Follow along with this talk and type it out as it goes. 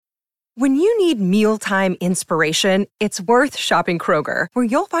When you need mealtime inspiration, it's worth shopping Kroger, where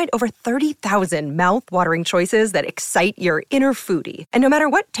you'll find over 30,000 mouth-watering choices that excite your inner foodie. And no matter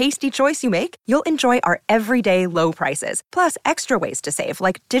what tasty choice you make, you'll enjoy our everyday low prices, plus extra ways to save,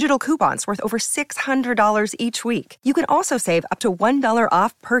 like digital coupons worth over $600 each week. You can also save up to $1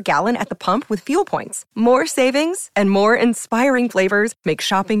 off per gallon at the pump with fuel points. More savings and more inspiring flavors make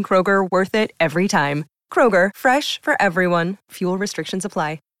shopping Kroger worth it every time. Kroger, fresh for everyone. Fuel restrictions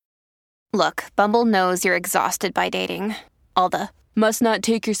apply. Look, Bumble knows you're exhausted by dating. All the, must not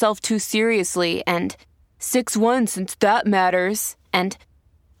take yourself too seriously, and 6'1" since that matters, and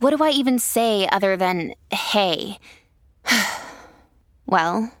what do I even say other than, hey?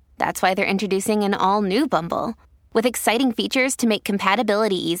 Well, that's why they're introducing an all-new Bumble, with exciting features to make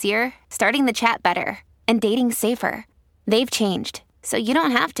compatibility easier, starting the chat better, and dating safer. They've changed, so you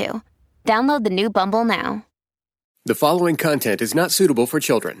don't have to. Download the new Bumble now. The following content is not suitable for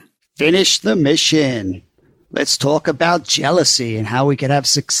children. Finish the mission. Let's talk about jealousy and how we can have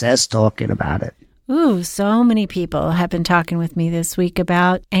success talking about it. Ooh, so many people have been talking with me this week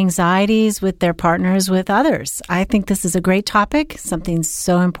about anxieties with their partners with others. I think this is a great topic, something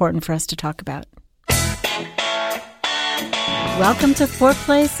so important for us to talk about. Welcome to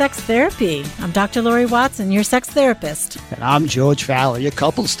Foreplay Sex Therapy. I'm Dr. Lori Watson, your sex therapist. And I'm George Fowler, your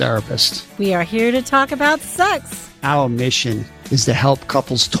couples therapist. We are here to talk about sex. Our mission is to help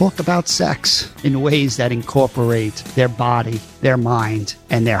couples talk about sex in ways that incorporate their body, their mind,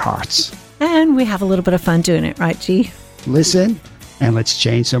 and their hearts. And we have a little bit of fun doing it, right, G? Listen, and let's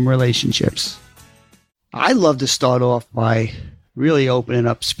change some relationships. I love to start off by really opening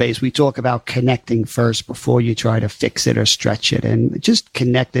up space. We talk about connecting first before you try to fix it or stretch it, and just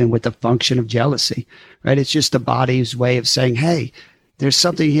connecting with the function of jealousy, right? It's just the body's way of saying, hey, there's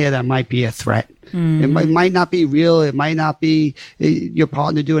something here that might be a threat. Mm-hmm. It might not be real. It might not be your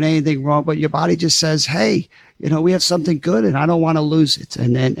partner doing anything wrong, but your body just says, hey, we have something good and I don't want to lose it.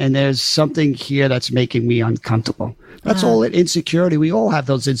 And there's something here that's making me uncomfortable. That's all insecurity. We all have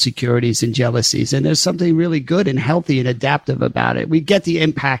those insecurities and jealousies, and there's something really good and healthy and adaptive about it. We get the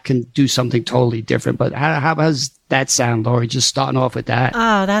impact can do something totally different, but how does that sound, Lori? Just starting off with that.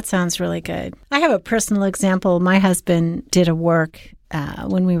 Oh, that sounds really good. I have a personal example. My husband did a work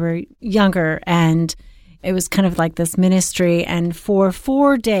when we were younger, and it was kind of like this ministry. And for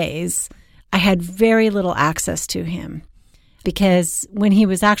 4 days, I had very little access to him because when he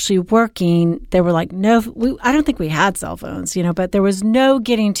was actually working, there were like I don't think we had cell phones, but there was no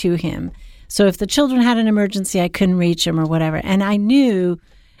getting to him. So if the children had an emergency, I couldn't reach him or whatever. And I knew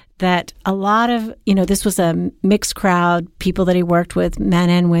that a lot of, this was a mixed crowd, people that he worked with, men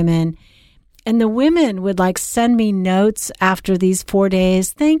and women. And the women would send me notes after these 4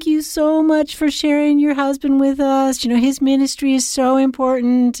 days. Thank you so much for sharing your husband with us. His ministry is so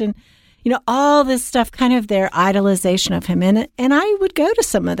important. And, all this stuff, kind of their idolization of him. And I would go to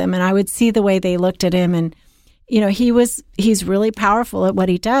some of them and I would see the way they looked at him. And, he's really powerful at what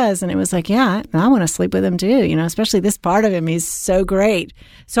he does. And it was like, yeah, I want to sleep with him too. Especially this part of him. He's so great.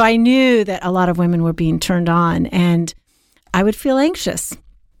 So I knew that a lot of women were being turned on, and I would feel anxious.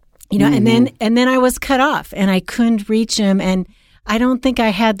 Mm-hmm. and then I was cut off and I couldn't reach him. And I don't think I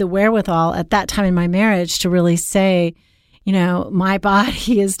had the wherewithal at that time in my marriage to really say, my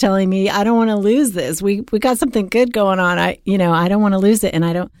body is telling me I don't want to lose this. We got something good going on. I don't want to lose it. And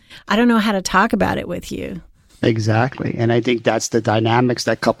I don't know how to talk about it with you. Exactly. And I think that's the dynamics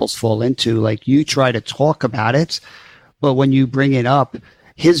that couples fall into. Like, you try to talk about it, but when you bring it up,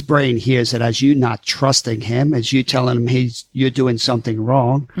 his brain hears it as you not trusting him, as you telling him you're doing something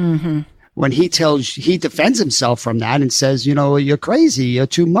wrong. Mm-hmm. When he defends himself from that and says, you're crazy, you're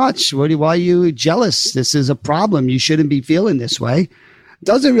too much. Why are you jealous? This is a problem. You shouldn't be feeling this way. It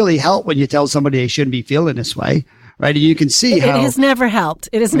doesn't really help when you tell somebody they shouldn't be feeling this way, right? And you can see how it has never helped.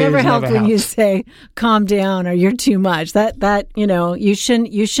 It has never helped when you say, calm down, or you're too much. That you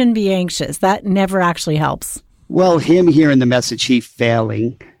shouldn't be anxious. That never actually helps. Well, him hearing the message, he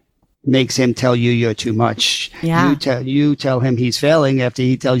failing, makes him tell you you're too much. Yeah. You tell him he's failing after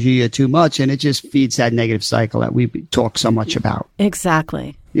he tells you you're too much, and it just feeds that negative cycle that we talk so much about.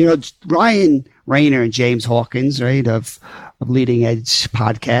 Exactly. Ryan Rayner and James Hawkins, right, of Leading Edge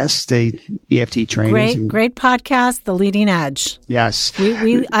podcast, the EFT trainers. Great podcast, The Leading Edge. Yes.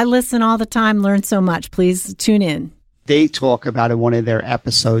 I listen all the time, learn so much. Please tune in. They talk about in one of their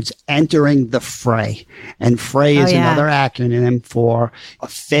episodes, entering the fray. And fray is another acronym for a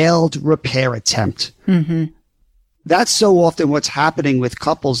failed repair attempt. Mm-hmm. That's so often what's happening with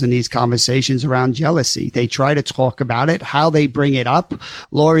couples in these conversations around jealousy. They try to talk about it, how they bring it up.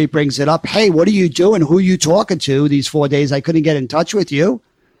 Lori brings it up. Hey, what are you doing? Who are you talking to these 4 days? I couldn't get in touch with you.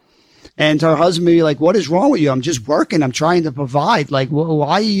 And her husband may be like, what is wrong with you? I'm just working. I'm trying to provide. Like,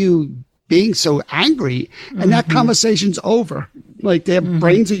 why are you being so angry? And that conversation's over. Like their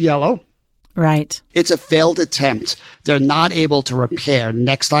brains are yellow. Right. It's a failed attempt. They're not able to repair.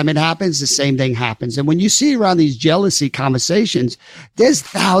 Next time it happens, the same thing happens. And when you see around these jealousy conversations, there's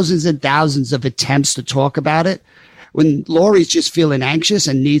thousands and thousands of attempts to talk about it. When Lori's just feeling anxious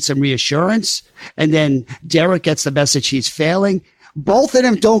and needs some reassurance, and then Derek gets the message he's failing, both of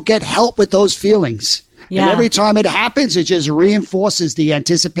them don't get help with those feelings. Yeah. And every time it happens, it just reinforces the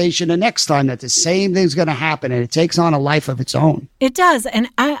anticipation the next time that the same thing's going to happen, and it takes on a life of its own. It does. And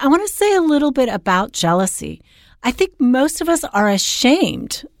I want to say a little bit about jealousy. I think most of us are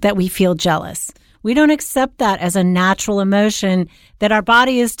ashamed that we feel jealous. We don't accept that as a natural emotion, that our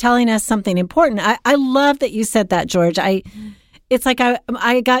body is telling us something important. I love that you said that, George. It's like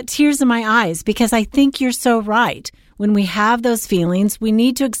I got tears in my eyes because I think you're so right. When we have those feelings, we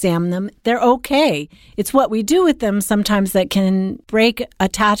need to examine them. They're okay. It's what we do with them sometimes that can break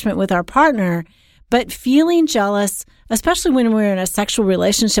attachment with our partner. But feeling jealous, especially when we're in a sexual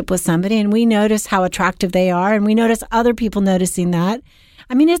relationship with somebody and we notice how attractive they are and we notice other people noticing that,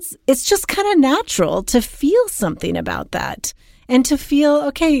 I mean, it's just kind of natural to feel something about that and to feel,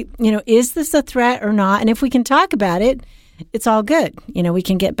 okay, is this a threat or not? And if we can talk about it, it's all good. We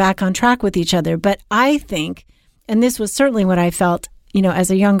can get back on track with each other. But I think, and this was certainly what I felt,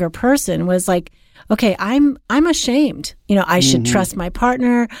 as a younger person, was like, okay, I'm ashamed. I should trust my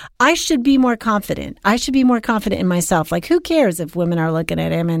partner. I should be more confident. I should be more confident in myself. Like, who cares if women are looking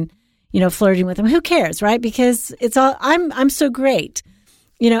at him and, flirting with him? Who cares, right? Because it's all, I'm so great.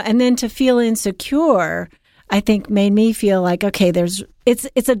 And then to feel insecure, I think made me feel like, okay,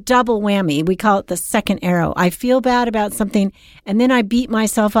 it's a double whammy. We call it the second arrow. I feel bad about something, and then I beat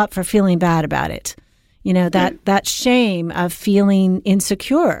myself up for feeling bad about it. That shame of feeling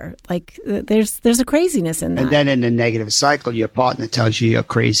insecure. Like there's a craziness in that. And then in the negative cycle, your partner tells you you're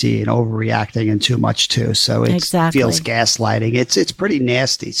crazy and overreacting and too much too. So it feels gaslighting. It's pretty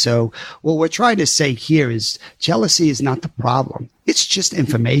nasty. So what we're trying to say here is jealousy is not the problem. It's just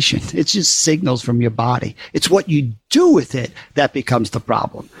information. It's just signals from your body. It's what you do with it that becomes the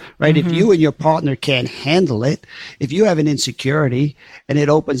problem, right? If you and your partner can't handle it, if you have an insecurity and it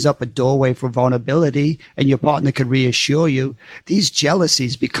opens up a doorway for vulnerability and your partner could reassure you, these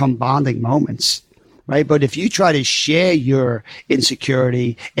jealousies become bonding moments. Right. But if you try to share your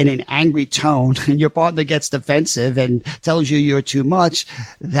insecurity in an angry tone and your partner gets defensive and tells you you're too much,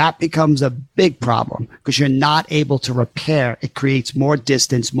 that becomes a big problem because you're not able to repair. It creates more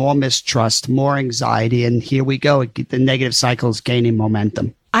distance, more mistrust, more anxiety. And here we go. The negative cycle is gaining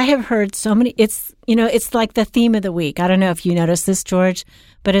momentum. I have heard so many. It's like the theme of the week. I don't know if you noticed this, George,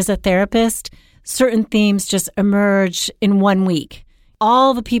 but as a therapist, certain themes just emerge in 1 week.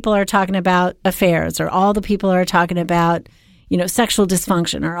 All the people are talking about affairs, or all the people are talking about, sexual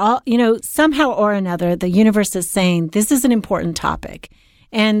dysfunction, or all, somehow or another, the universe is saying this is an important topic.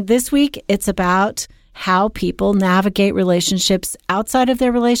 And this week, it's about how people navigate relationships outside of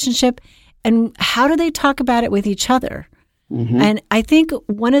their relationship and how do they talk about it with each other. And I think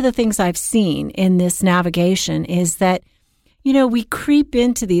one of the things I've seen in this navigation is that we creep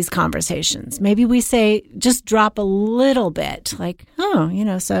into these conversations. Maybe we say, just drop a little bit, like,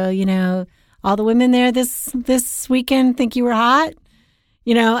 so, all the women there this weekend think you were hot,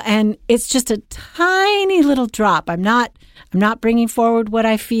 and it's just a tiny little drop. I'm not bringing forward what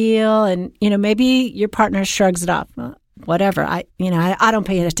I feel. And, maybe your partner shrugs it off. Well, whatever. I don't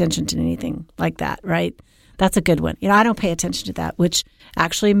pay attention to anything like that, right? That's a good one. I don't pay attention to that, which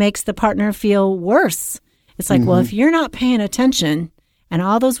actually makes the partner feel worse. It's like, well, if you're not paying attention and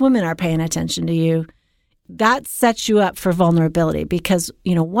all those women are paying attention to you, that sets you up for vulnerability because,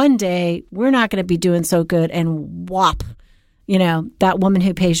 one day we're not going to be doing so good and whop, that woman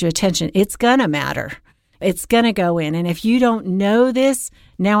who pays you attention, it's going to matter. It's going to go in. And if you don't know this,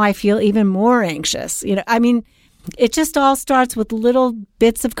 now I feel even more anxious. It just all starts with little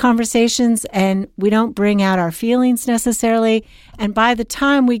bits of conversations and we don't bring out our feelings necessarily. And by the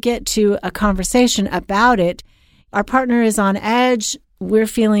time we get to a conversation about it, our partner is on edge. We're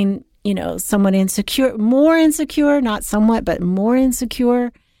feeling, somewhat insecure, more insecure, not somewhat, but more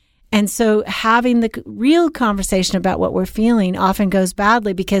insecure. And so having the real conversation about what we're feeling often goes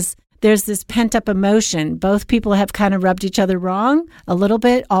badly because there's this pent up emotion. Both people have kind of rubbed each other wrong a little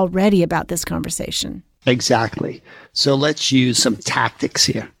bit already about this conversation. Exactly. So let's use some tactics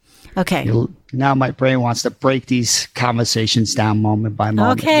here. Okay. Now my brain wants to break these conversations down moment by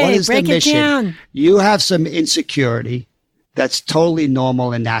moment. Okay, what is break the mission? It down. You have some insecurity that's totally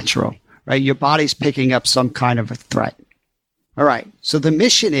normal and natural, right? Your body's picking up some kind of a threat. All right. So the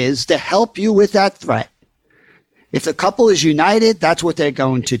mission is to help you with that threat. If the couple is united, that's what they're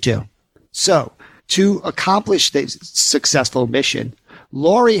going to do. So to accomplish this successful mission,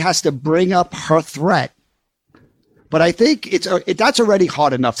 Lori has to bring up her threat. But I think that's already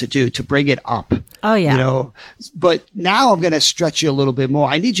hard enough to do, to bring it up. Oh, yeah. But now I'm going to stretch you a little bit more.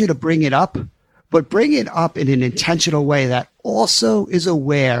 I need you to bring it up, but bring it up in an intentional way that also is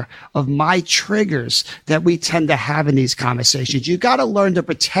aware of my triggers that we tend to have in these conversations. You got to learn to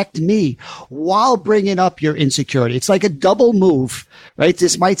protect me while bringing up your insecurity. It's like a double move, right?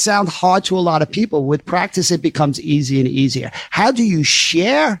 This might sound hard to a lot of people. With practice, it becomes easier and easier. How do you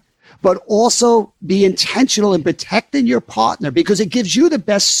share, but also be intentional in protecting your partner? Because it gives you the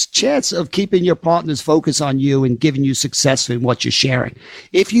best chance of keeping your partner's focus on you and giving you success in what you're sharing.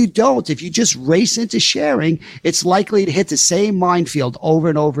 If you just race into sharing, it's likely to hit the same minefield over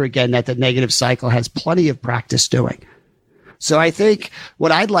and over again that the negative cycle has plenty of practice doing. So I think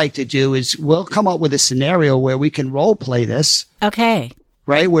what I'd like to do is we'll come up with a scenario where we can role play this. Okay.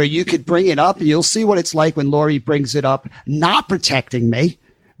 Right? Where you could bring it up and you'll see what it's like when Lori brings it up, not protecting me.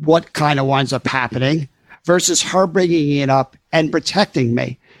 What kind of winds up happening versus her bringing it up and protecting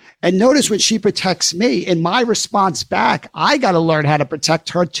me. And notice when she protects me, in my response back, I got to learn how to protect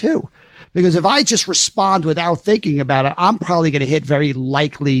her too. Because if I just respond without thinking about it, I'm probably going to hit very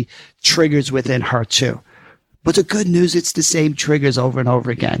likely triggers within her too. But the good news, it's the same triggers over and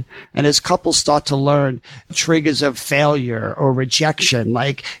over again. And as couples start to learn triggers of failure or rejection,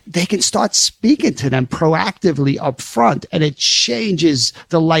 like they can start speaking to them proactively up front, and it changes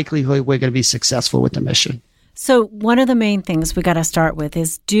the likelihood we're going to be successful with the mission. So one of the main things we got to start with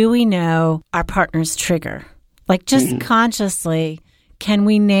is, do we know our partner's trigger? Like just consciously, can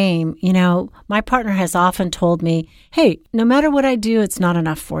we name, my partner has often told me, hey, no matter what I do, it's not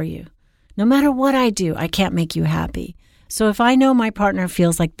enough for you. No matter what I do, I can't make you happy. So if I know my partner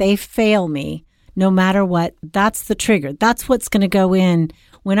feels like they fail me, no matter what, that's the trigger. That's what's going to go in.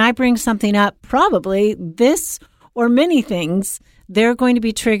 When I bring something up, probably this or many things, they're going to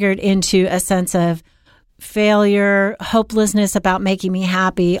be triggered into a sense of failure, hopelessness about making me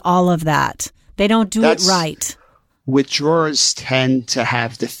happy, all of that. They don't do it right. Withdrawers tend to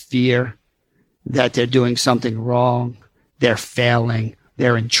have the fear that they're doing something wrong, they're failing,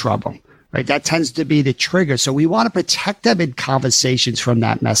 they're in trouble. Right? That tends to be the trigger. So we want to protect them in conversations from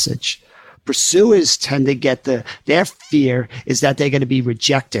that message. Pursuers tend to get their fear is that they're going to be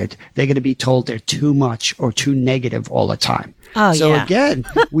rejected. They're going to be told they're too much or too negative all the time. Oh, so yeah. Again,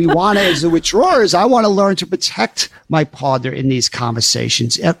 we want to, as the withdrawers, I want to learn to protect my partner in these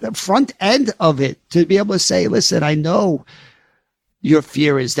conversations at the front end of it, to be able to say, listen, I know your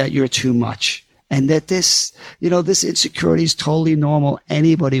fear is that you're too much. And that this insecurity is totally normal.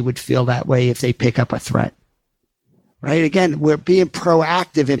 Anybody would feel that way if they pick up a threat. Right? Again, we're being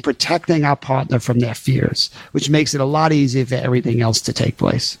proactive in protecting our partner from their fears, which makes it a lot easier for everything else to take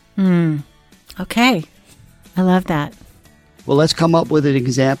place. Okay. I love that. Well, let's come up with an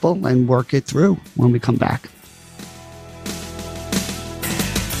example and work it through when we come back.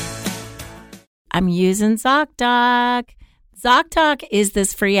 I'm using ZocDoc. ZocDoc is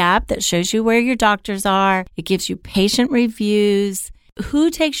this free app that shows you where your doctors are. It gives you patient reviews, who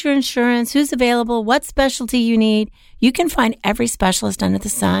takes your insurance, who's available, what specialty you need. You can find every specialist under the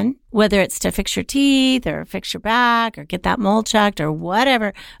sun, whether it's to fix your teeth or fix your back or get that mole checked or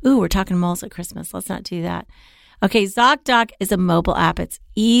whatever. Ooh, we're talking moles at Christmas. Let's not do that. Okay, ZocDoc is a mobile app. It's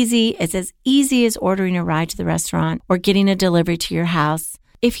easy. It's as easy as ordering a ride to the restaurant or getting a delivery to your house.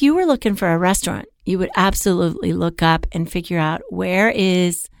 If you were looking for a restaurant, you would absolutely look up and figure out where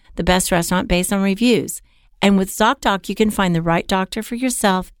is the best restaurant based on reviews. And with ZocDoc, you can find the right doctor for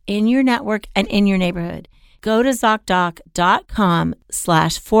yourself in your network and in your neighborhood. Go to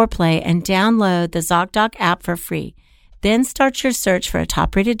ZocDoc.com/foreplay and download the ZocDoc app for free. Then start your search for a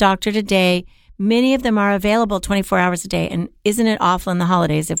top-rated doctor today. Many of them are available 24 hours a day. And isn't it awful in the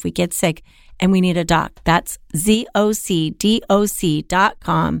holidays if we get sick and we need a doc? That's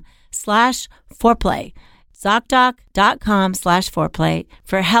ZocDoc.com/foreplay. ZocDoc.com/foreplay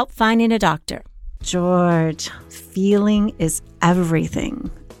for help finding a doctor. George, feeling is everything.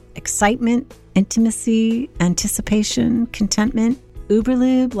 Excitement, intimacy, anticipation, contentment.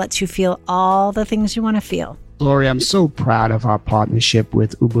 Uberlube lets you feel all the things you want to feel. Lori, I'm so proud of our partnership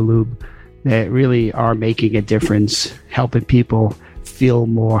with Uberlube. They really are making a difference, helping people feel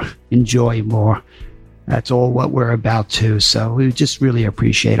more, enjoy more. That's all what we're about too. So we just really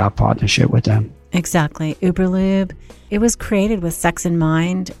appreciate our partnership with them. Exactly. Uberlube. It was created with sex in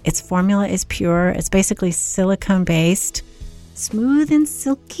mind. Its formula is pure. It's basically silicone based, smooth and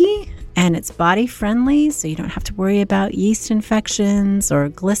silky, And it's body friendly, so you don't have to worry about yeast infections or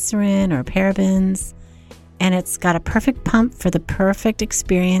glycerin or parabens. And it's got a perfect pump for the perfect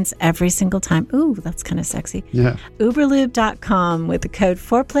experience every single time. Ooh, that's kind of sexy. Yeah. Uberlube.com with the code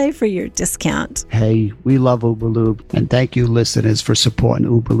FOREPLAY for your discount. Hey, we love Uberlube. And thank you, listeners, for supporting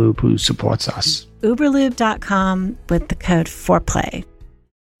Uberlube, who supports us. Uberlube.com with the code FOREPLAY.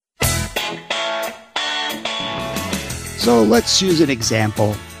 So let's use an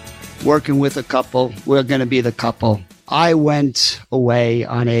example. Working with a couple, we're going to be the couple. I went away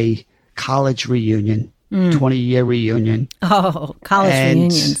on a college reunion, 20-year reunion. Oh, college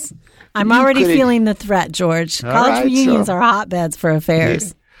reunions. I'm already feeling the threat, George. College reunions are hotbeds for affairs.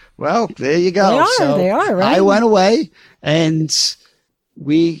 Yeah. Well, there you go. They are, right? I went away, and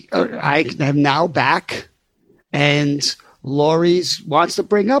I am now back, and Lori wants to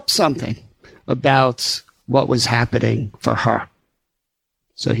bring up something about what was happening for her.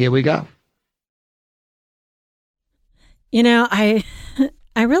 So here we go. You know, I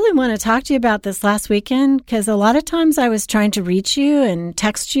really want to talk to you about this last weekend, because a lot of times I was trying to reach you and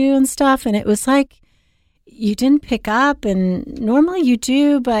text you and stuff, and it was like you didn't pick up, and normally you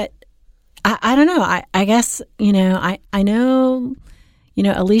do, but I don't know. I guess, I know,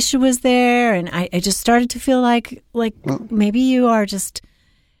 Alicia was there, and I just started to feel like maybe you are just...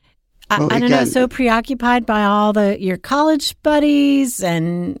 I don't know, so preoccupied by all your college buddies,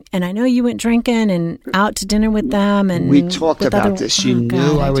 and I know you went drinking and out to dinner with them. And we talked about this. You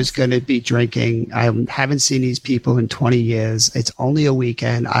knew I was going to be drinking. I haven't seen these people in 20 years. It's only a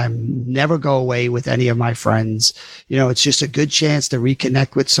weekend. I never go away with any of my friends. It's just a good chance to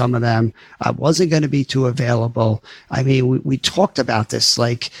reconnect with some of them. I wasn't going to be too available. I mean, we talked about this.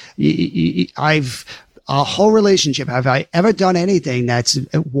 Like, our whole relationship, have I ever done anything that's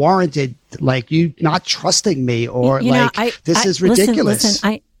warranted, like you not trusting me, or this is ridiculous?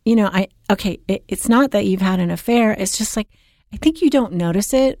 Listen, it's not that you've had an affair. It's just like, I think you don't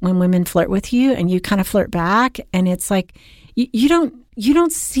notice it when women flirt with you and you kind of flirt back, and it's like, you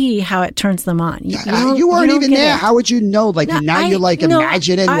don't see how it turns them on. You weren't even there. How would you know? Like, you're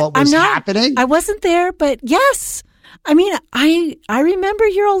imagining what was happening? I wasn't there, but yes. I mean, I remember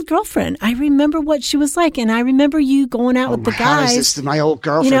your old girlfriend. I remember what she was like, and I remember you going out with the guys. This is my old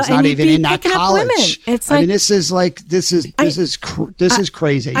girlfriend's not even in that college. It's like, this is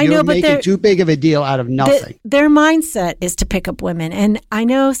crazy. You're making too big of a deal out of nothing. Their mindset is to pick up women, and I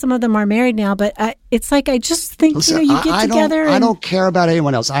know some of them are married now, but it's like I just think you get together. I don't care about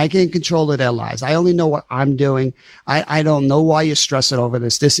anyone else. I can't control their lives. I only know what I'm doing. I don't know why you're stressing over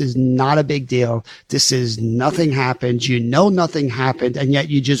this. This is not a big deal. This is nothing happened. Nothing happened, and yet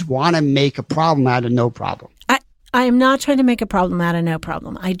you just want to make a problem out of no problem. I am not trying to make a problem out of no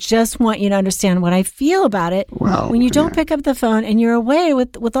problem. I just want you to understand what I feel about it when you don't pick up the phone and you're away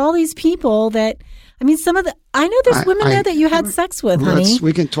with all these people that, I mean, I know there's women there that you had sex with, honey.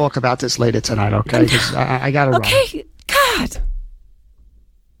 We can talk about this later tonight, okay? Because I got to run. Okay, God.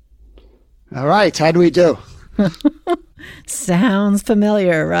 All right, how do we do? Sounds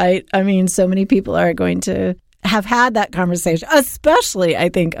familiar, right? I mean, so many people are going to have had that conversation, especially, I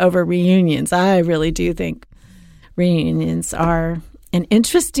think, over reunions. I really do think reunions are an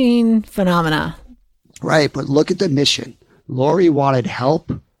interesting phenomena. Right, but look at the mission. Lori wanted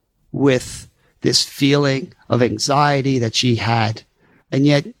help with this feeling of anxiety that she had, and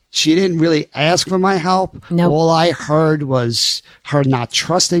yet she didn't really ask for my help. Nope. All I heard was her not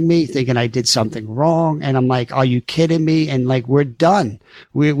trusting me, thinking I did something wrong, and I'm like, are you kidding me? And like, we're done.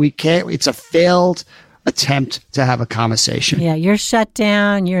 We can't. It's a failed attempt to have a conversation. Yeah, you're shut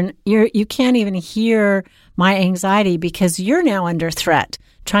down. You can't even hear my anxiety because you're now under threat,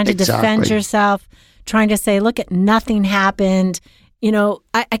 trying to defend yourself, trying to say, look, nothing happened.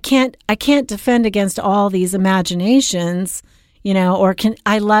 I can't defend against all these imaginations,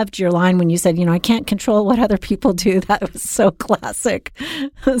 I loved your line when you said, I can't control what other people do. That was so classic.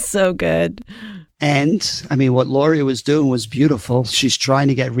 So good. And I mean, what Lori was doing was beautiful. She's trying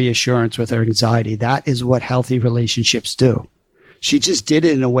to get reassurance with her anxiety. That is what healthy relationships do. She just did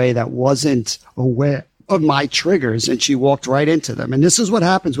it in a way that wasn't aware of my triggers, and she walked right into them. And this is what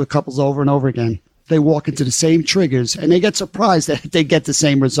happens with couples over and over again. They walk into the same triggers and they get surprised that they get the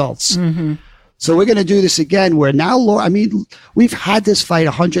same results. Mm-hmm. So we're going to do this again where now, Lori, I mean, we've had this fight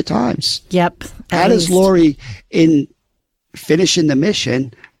 100 times. Yep. How does Lori, in finishing the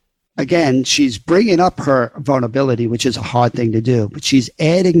mission, again, she's bringing up her vulnerability, which is a hard thing to do, but she's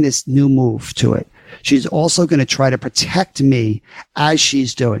adding this new move to it. She's also going to try to protect me as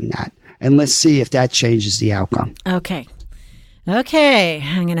she's doing that. And let's see if that changes the outcome. Okay. Okay,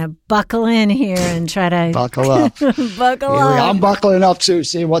 I'm going to buckle in here and try to buckle up. Buckle up. I'm buckling up too,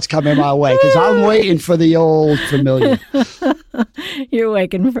 see what's coming my way, because I'm waiting for the old familiar. You're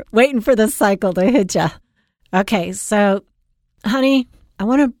waiting for the cycle to hit you. Okay, so, honey, I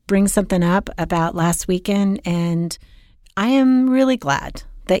want to bring something up about last weekend, and I am really glad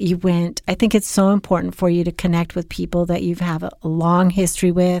that you went. I think it's so important for you to connect with people that you have a long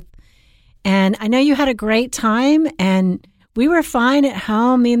history with. And I know you had a great time, and we were fine at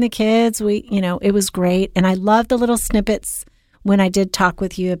home, me and the kids. It was great. And I loved the little snippets when I did talk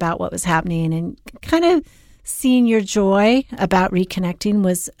with you about what was happening, and kind of seeing your joy about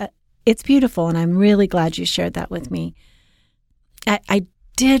reconnecting it's beautiful. And I'm really glad you shared that with me. I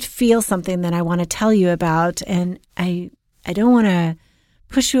did feel something that I want to tell you about, and I don't want to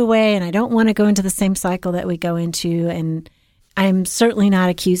push you away, and I don't want to go into the same cycle that we go into. And I'm certainly not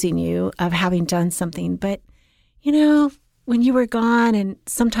accusing you of having done something, but when you were gone, and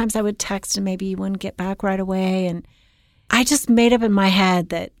sometimes I would text and maybe you wouldn't get back right away. And I just made up in my head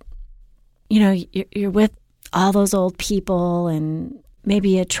that, you're with all those old people and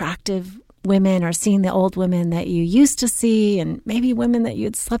maybe attractive women, or seeing the old women that you used to see, and maybe women that you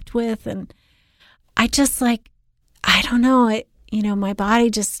had slept with. And I just I don't know, my body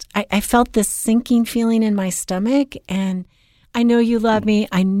just, I felt this sinking feeling in my stomach. And I know you love me.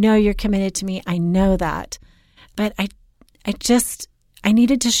 I know you're committed to me. I know that. But I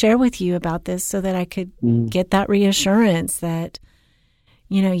needed to share with you about this so that I could get that reassurance that,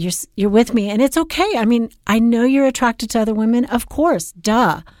 you're with me, and it's okay. I mean, I know you're attracted to other women. Of course,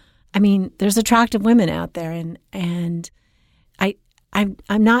 duh. I mean, there's attractive women out there, and I'm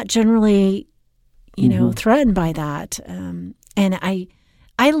not generally, threatened by that. And I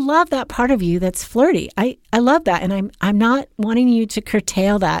love that part of you that's flirty. I love that, and I'm not wanting you to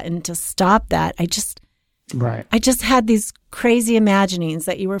curtail that and to stop that. I just had these crazy imaginings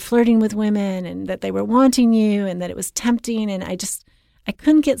that you were flirting with women, and that they were wanting you, and that it was tempting, and I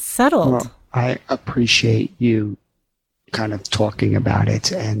couldn't get settled. Well, I appreciate you kind of talking about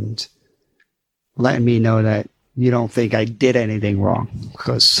it and letting me know that you don't think I did anything wrong,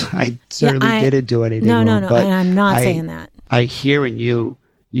 because I certainly didn't do anything wrong. No, but and I'm not saying that. I hear in you,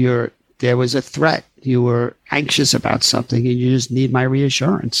 there was a threat. You were anxious about something, and you just need my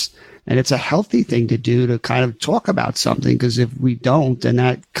reassurance. And it's a healthy thing to do, to kind of talk about something, because if we don't, then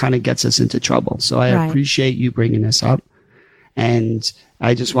that kind of gets us into trouble. So I appreciate you bringing this up. And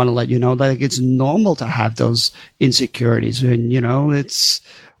I just want to let you know that it's normal to have those insecurities. And,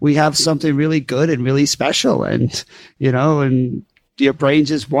 we have something really good and really special. And, and your brain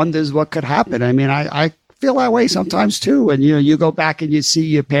just wonders what could happen. I mean, I feel that way sometimes too. And, you go back and you see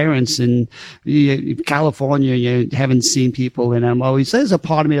your parents in California, you haven't seen people. And I'm always, there's a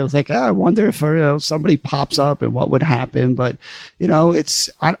part of me that's like, I wonder if somebody pops up and what would happen. But,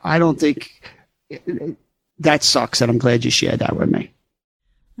 I don't think that sucks. And I'm glad you shared that with me.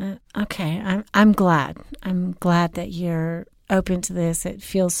 Okay. I'm glad. I'm glad that you're open to this. It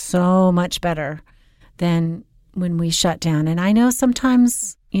feels so much better than when we shut down. And I know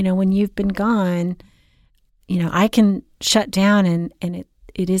sometimes, when you've been gone, I can shut down and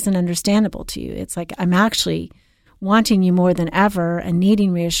it isn't understandable to you. It's like I'm actually wanting you more than ever and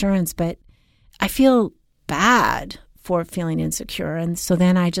needing reassurance, but I feel bad for feeling insecure. And so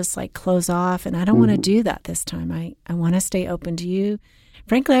then I just close off, and I don't want to do that this time. I want to stay open to you.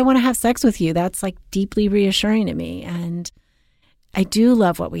 Frankly, I want to have sex with you. That's deeply reassuring to me. And I do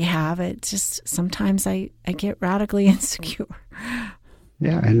love what we have. It's just sometimes I get radically insecure.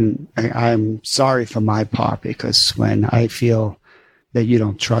 Yeah, and I'm sorry for my part, because when I feel that you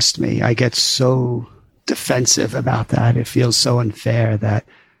don't trust me, I get so defensive about that. It feels so unfair that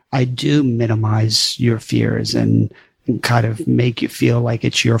I do minimize your fears and kind of make you feel like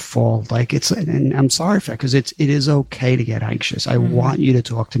it's your fault. And I'm sorry for that, because it is okay to get anxious. I want you to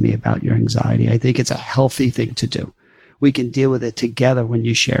talk to me about your anxiety. I think it's a healthy thing to do. We can deal with it together when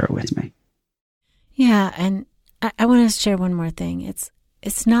you share it with me. Yeah, and I want to share one more thing.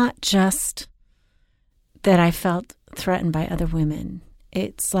 It's not just that I felt threatened by other women.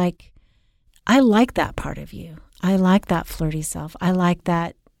 It's I like that part of you. I like that flirty self. I like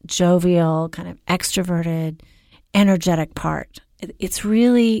that jovial, kind of extroverted, energetic part. It's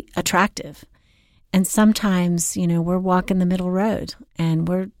really attractive. And sometimes, we're walking the middle road, and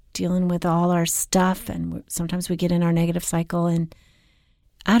we're dealing with all our stuff, and sometimes we get in our negative cycle, and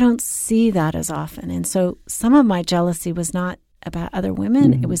I don't see that as often. And so some of my jealousy was not about other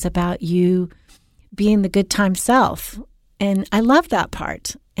women. It was about you being the good time self. And I love that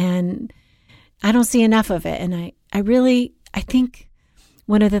part. And I don't see enough of it. And I think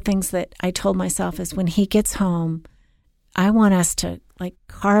one of the things that I told myself is when he gets home, I want us to like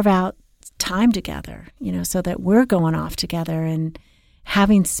carve out time together, so that we're going off together and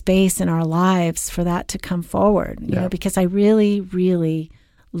having space in our lives for that to come forward, because I really, really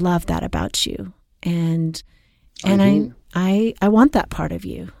love that about you. And I want that part of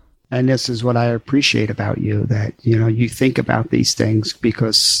you. And this is what I appreciate about you, that, you think about these things,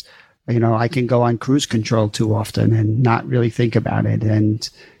 because, I can go on cruise control too often and not really think about it. And,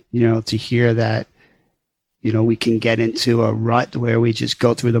 to hear that, we can get into a rut where we just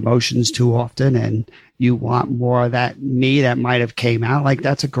go through the motions too often, and you want more of that me that might have came out, like,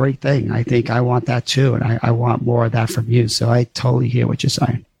 that's a great thing. I think I want that too. And I want more of that from you. So I totally hear what you're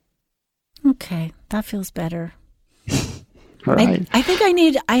saying. Okay. That feels better. All right.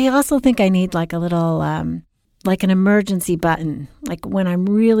 I also think I need like a little, like an emergency button. Like when I'm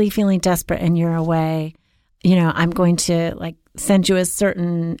really feeling desperate and you're away, I'm going to like send you a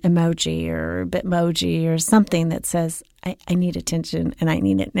certain emoji or Bitmoji or something that says, I need attention and I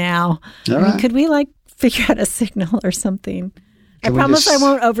need it now. Right. Could we like figure out a signal or something? I promise I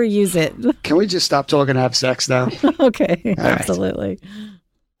won't overuse it. Can we just stop talking and have sex now? Okay. All absolutely.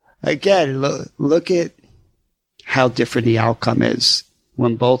 Right. Again, look at how different the outcome is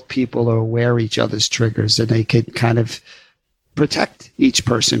when both people are aware of each other's triggers, and they could kind of protect each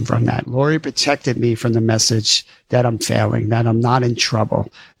person from that. Lori protected me from the message that I'm failing, that I'm not in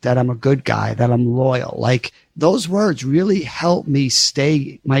trouble, that I'm a good guy, that I'm loyal. Like, those words really help me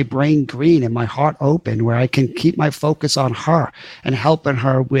stay my brain green and my heart open, where I can keep my focus on her and helping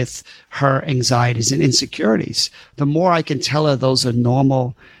her with her anxieties and insecurities. The more I can tell her those are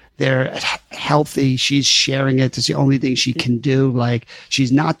normal, they're healthy, she's sharing it, it's the only thing she can do. Like,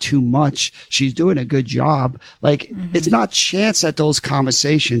 she's not too much, she's doing a good job. Like, it's not chance that those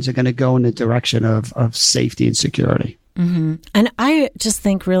conversations are going to go in the direction of safety and security. Mm-hmm. And I just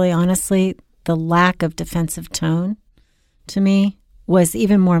think, really honestly, the lack of defensive tone to me was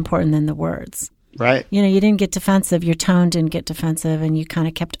even more important than the words. Right. You didn't get defensive, your tone didn't get defensive, and you kind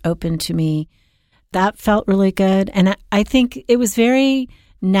of kept open to me. That felt really good. And I think it was very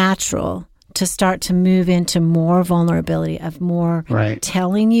natural to start to move into more vulnerability, of more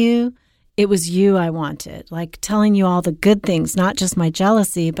telling you it was you I wanted, like telling you all the good things, not just my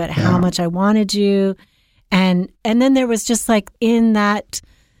jealousy, but how much I wanted you. And then there was just like, in that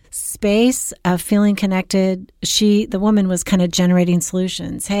space of feeling connected, the woman was kind of generating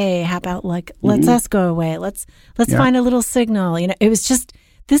solutions. Hey, how about like, let's us go away. Let's find a little signal. It was just,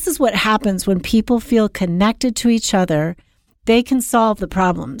 this is what happens when people feel connected to each other. They can solve the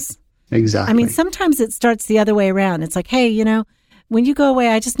problems. Exactly. I mean, sometimes it starts the other way around. It's like, hey, when you go away,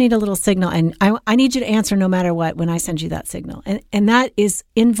 I just need a little signal, and I need you to answer no matter what when I send you that signal. And that is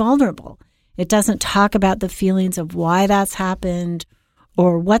invulnerable. It doesn't talk about the feelings of why that's happened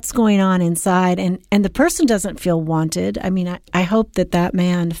or what's going on inside. And the person doesn't feel wanted. I mean, I hope that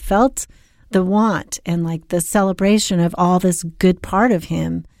man felt the want and like the celebration of all this good part of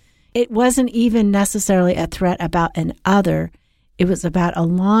him. It wasn't even necessarily a threat about an other. It was about a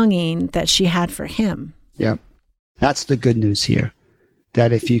longing that she had for him. Yeah. That's the good news here.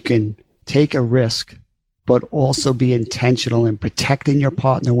 That if you can take a risk, but also be intentional in protecting your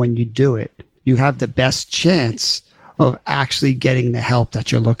partner when you do it, you have the best chance of actually getting the help that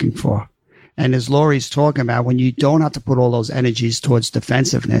you're looking for. And as Lori's talking about, when you don't have to put all those energies towards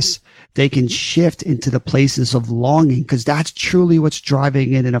defensiveness, they can shift into the places of longing, because that's truly what's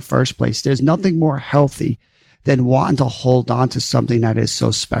driving it in the first place. There's nothing more healthy than wanting to hold on to something that is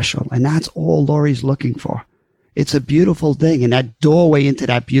so special. And that's all Lori's looking for. It's a beautiful thing. And that doorway into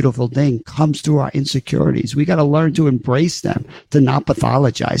that beautiful thing comes through our insecurities. We got to learn to embrace them, to not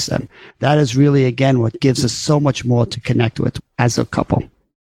pathologize them. That is really, again, what gives us so much more to connect with as a couple.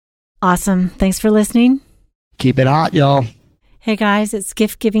 Awesome. Thanks for listening. Keep it hot, y'all. Hey guys, it's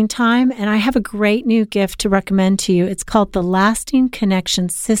gift giving time, and I have a great new gift to recommend to you. It's called the Lasting Connection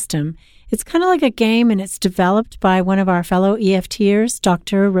System. It's kind of like a game, and it's developed by one of our fellow EFTers,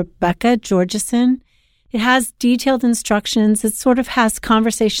 Dr. Rebecca Georgeson. It has detailed instructions. It sort of has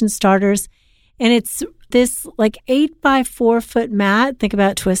conversation starters, and it's this like 8x4 foot mat. Think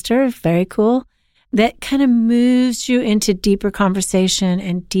about Twister. Very cool. That kind of moves you into deeper conversation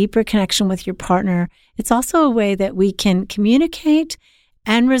and deeper connection with your partner. It's also a way that we can communicate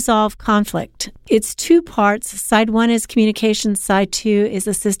and resolve conflict. It's 2 parts. Side 1 is communication. Side 2 is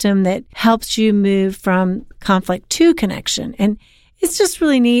a system that helps you move from conflict to connection. And it's just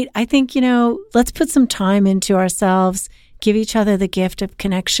really neat. I think, let's put some time into ourselves, give each other the gift of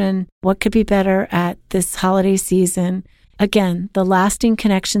connection. What could be better at this holiday season? Again, the Lasting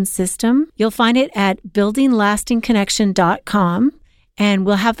Connection System. You'll find it at buildinglastingconnection.com. And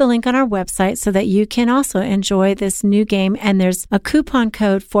we'll have the link on our website so that you can also enjoy this new game. And there's a coupon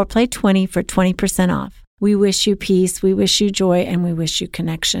code FOREPLAY20 for 20% off. We wish you peace, we wish you joy, and we wish you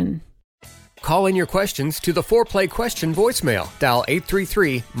connection. Call in your questions to the 4Play question voicemail. Dial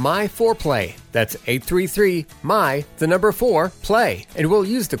 833-MY-4Play. That's 833-MY-4-PLAY. And we'll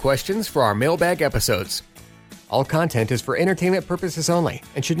use the questions for our mailbag episodes. All content is for entertainment purposes only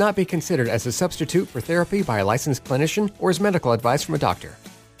and should not be considered as a substitute for therapy by a licensed clinician or as medical advice from a doctor.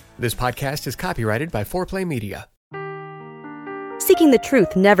 This podcast is copyrighted by 4Play Media. Seeking the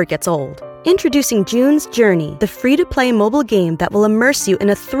truth never gets old. Introducing June's Journey, the free-to-play mobile game that will immerse you in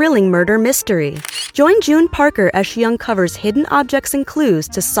a thrilling murder mystery. Join June Parker as she uncovers hidden objects and clues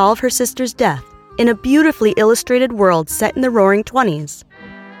to solve her sister's death in a beautifully illustrated world set in the Roaring '20s.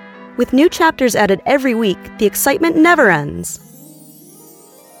 With new chapters added every week, the excitement never ends.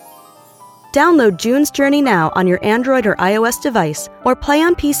 Download June's Journey now on your Android or iOS device or play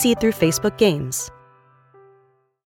on PC through Facebook Games.